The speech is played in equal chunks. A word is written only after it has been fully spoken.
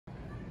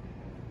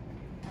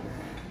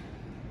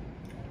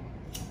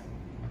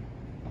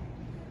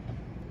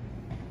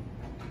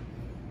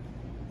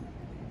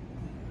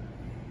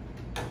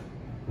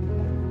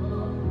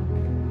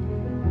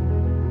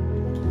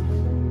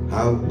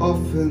How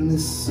often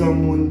is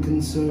someone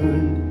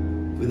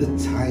concerned with the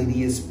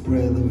tiniest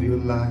breath of your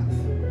life?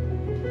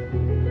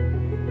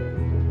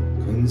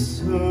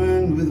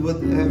 Concerned with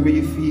whatever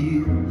you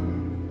feel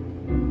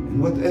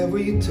and whatever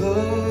you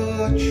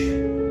touch.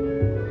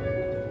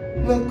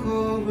 Look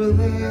over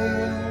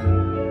there,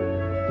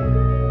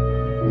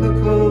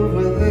 look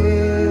over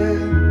there.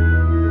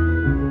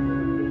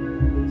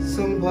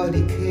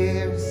 Somebody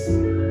cares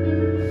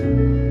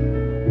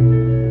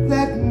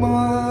that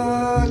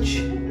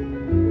much.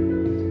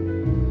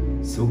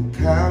 So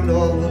count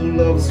all the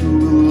loves who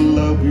will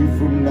love you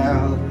from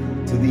now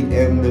to the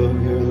end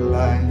of your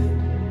life.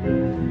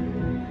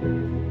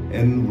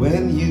 And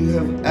when you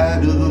have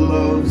added the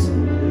loves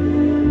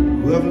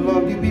who have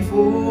loved you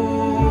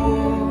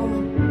before,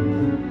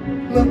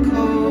 look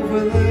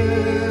over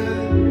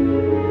there,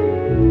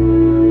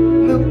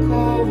 look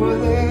over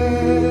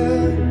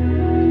there.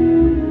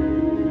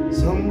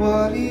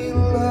 Somebody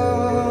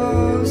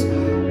loves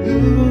you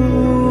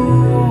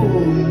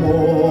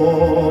more.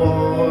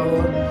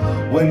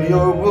 When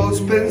your world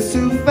spins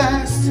too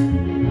fast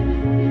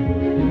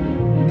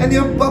and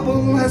your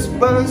bubble has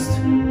burst,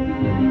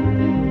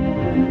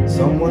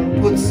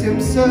 someone puts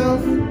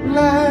himself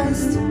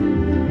last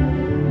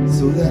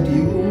so that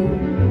you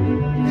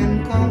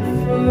can come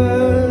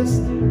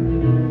first.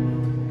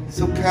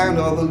 So count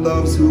all the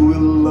loves who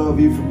will love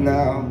you from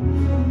now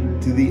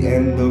to the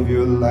end of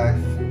your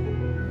life.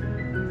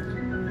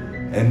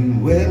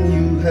 And when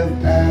you have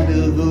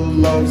added the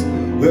loves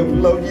who have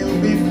loved you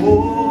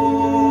before,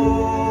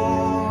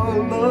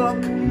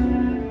 look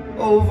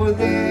over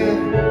there,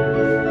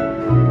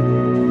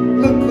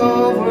 look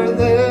over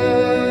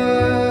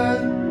there.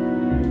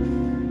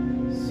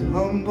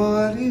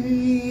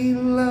 Somebody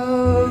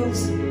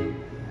loves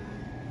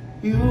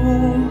you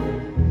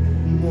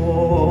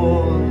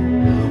more.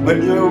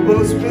 When your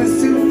world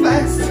spins too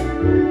fast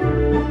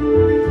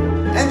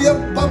and your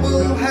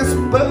bubble has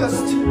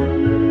burst,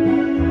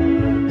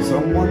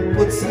 someone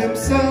puts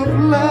himself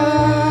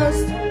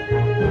last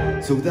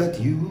so that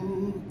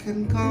you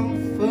can come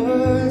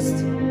first.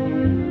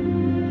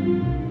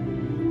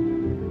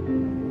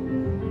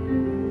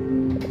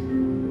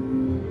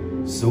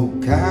 So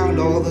count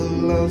all the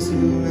loves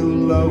who will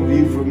love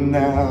you from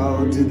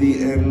now to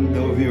the end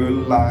of your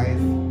life.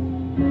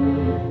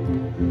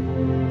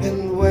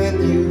 And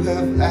when you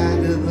have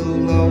added the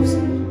loves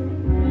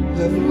who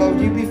have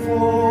loved you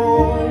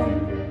before,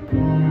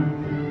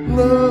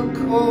 look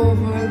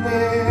over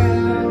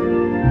there,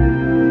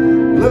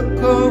 look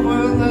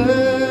over there.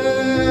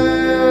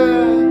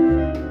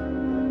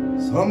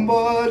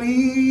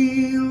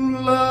 Somebody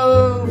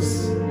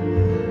loves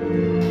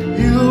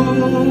you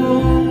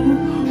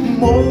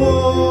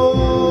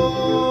more.